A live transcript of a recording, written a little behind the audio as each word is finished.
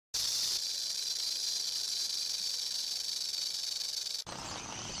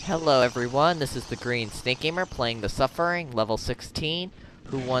Hello everyone, this is the Green Snake Gamer playing The Suffering, level 16,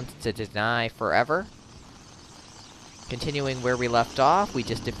 Who Wants to Deny Forever. Continuing where we left off, we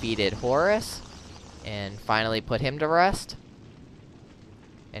just defeated Horus, and finally put him to rest.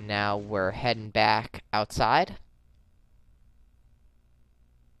 And now we're heading back outside.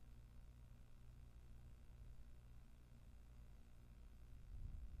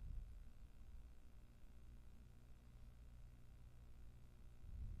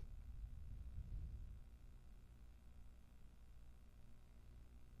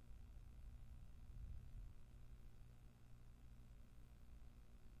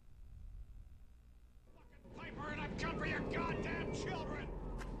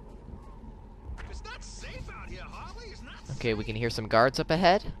 Okay, we can hear some guards up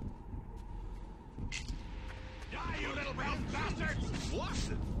ahead.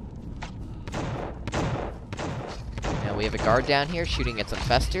 Now we have a guard down here shooting at some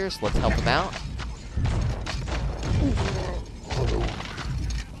festers. Let's help him out.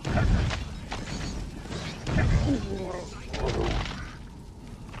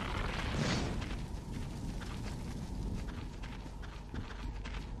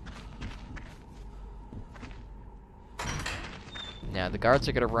 Now the guards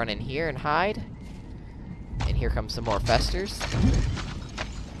are gonna run in here and hide. And here comes some more festers.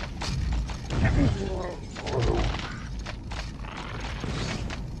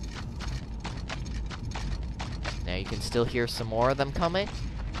 Now you can still hear some more of them coming.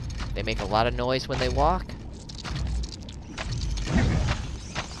 They make a lot of noise when they walk.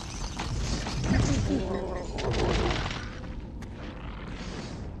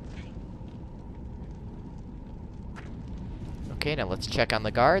 Okay, now let's check on the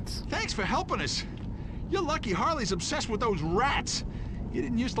guards. Thanks for helping us. You're lucky Harley's obsessed with those rats. You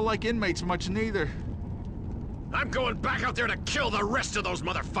didn't used to like inmates much neither. I'm going back out there to kill the rest of those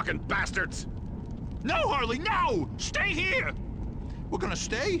motherfucking bastards! No, Harley, no! Stay here! We're gonna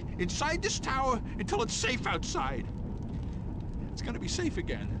stay inside this tower until it's safe outside. It's gonna be safe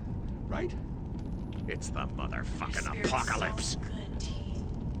again, right? It's the motherfucking apocalypse!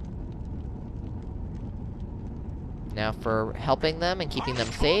 Now for helping them and keeping them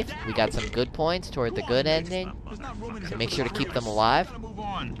safe, we got some good points toward the good ending. So make sure to keep them alive.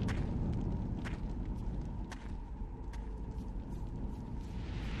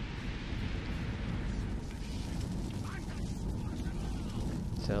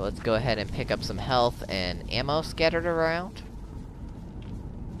 So let's go ahead and pick up some health and ammo scattered around.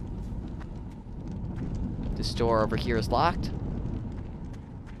 This door over here is locked.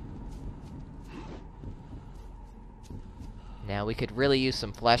 Now we could really use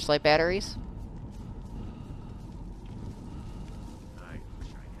some flashlight batteries.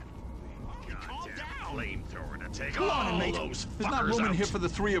 Come on, mate. There's not room in here for the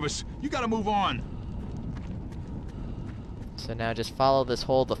three of us. You gotta move on. So now just follow this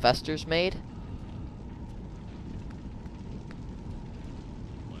hole the festers made.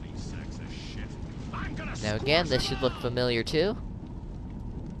 Now again, this should look familiar too.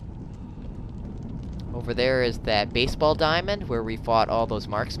 Over there is that baseball diamond where we fought all those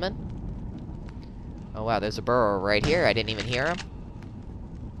marksmen. Oh wow, there's a burrower right here. I didn't even hear him.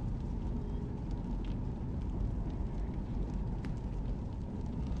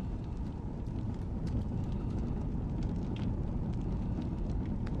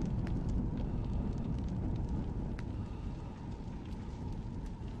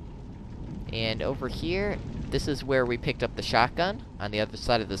 And over here, this is where we picked up the shotgun on the other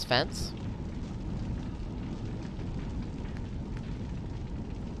side of this fence.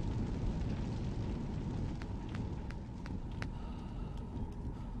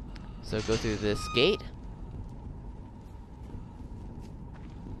 So go through this gate.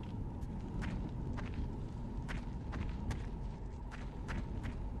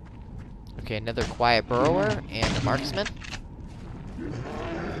 Okay, another quiet burrower and a marksman.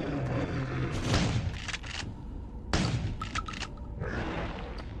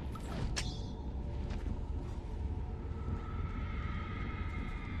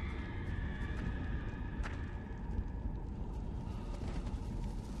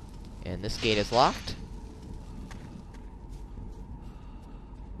 And this gate is locked.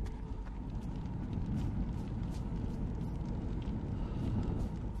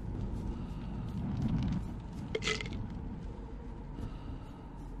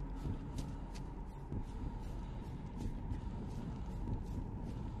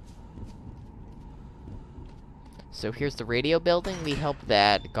 So here's the radio building we helped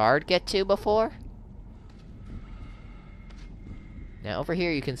that guard get to before. Now over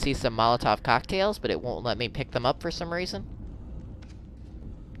here you can see some Molotov cocktails, but it won't let me pick them up for some reason.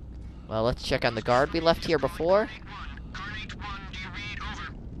 Well, let's check on the guard we left here before. Carnate 1, do you read?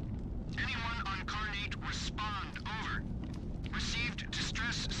 Over. Anyone on Carnate, respond. Over. Received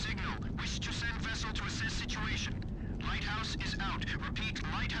distress signal. Wish to send vessel to assess situation. Lighthouse is out. Repeat,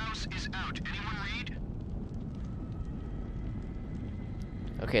 lighthouse is out. Anyone read?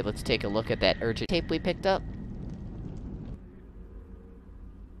 Okay, let's take a look at that urgent tape we picked up.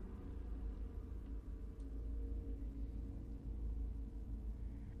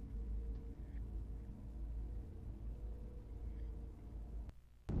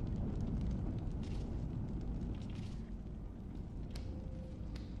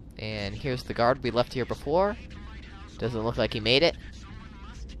 And here's the guard we left here before. Doesn't look like he made it.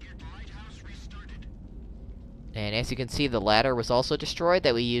 And as you can see, the ladder was also destroyed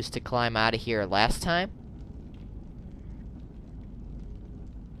that we used to climb out of here last time.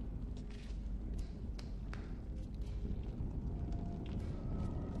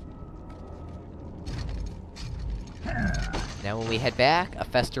 Now when we head back, a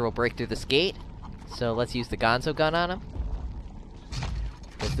Fester will break through this gate. So let's use the Gonzo gun on him.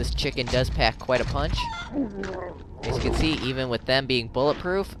 Because this chicken does pack quite a punch. As you can see, even with them being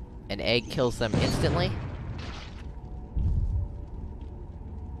bulletproof, an egg kills them instantly.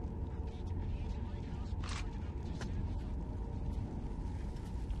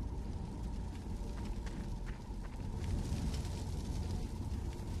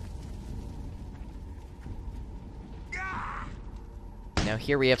 Now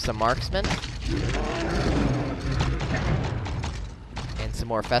here we have some marksmen. And some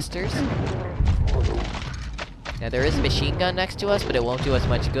more Festers. Now there is a machine gun next to us, but it won't do us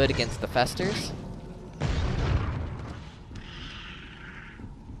much good against the Festers.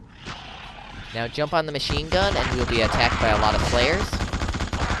 Now jump on the machine gun and we'll be attacked by a lot of Slayers.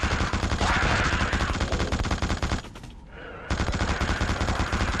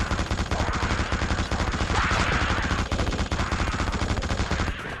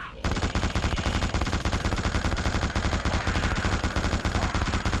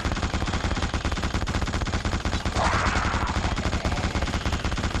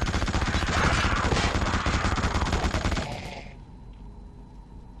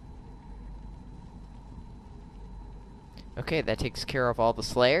 Okay, that takes care of all the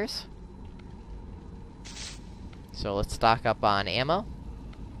Slayers. So let's stock up on ammo.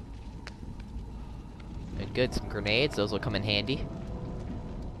 And good, some grenades, those will come in handy.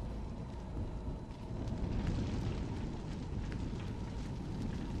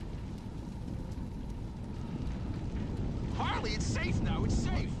 Harley, it's safe now, it's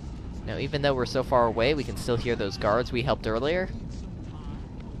safe. Now even though we're so far away, we can still hear those guards we helped earlier.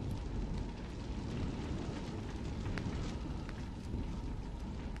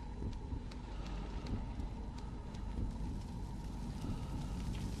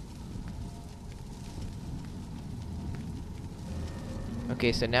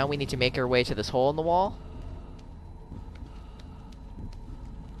 Okay, so now we need to make our way to this hole in the wall.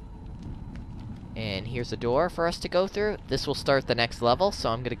 And here's a door for us to go through. This will start the next level, so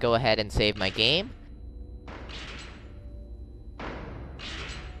I'm gonna go ahead and save my game.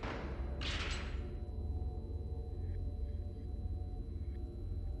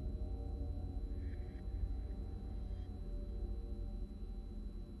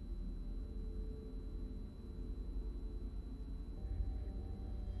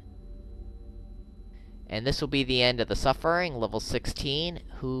 And this will be the end of the Suffering, level 16.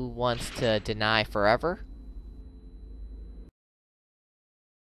 Who wants to deny forever?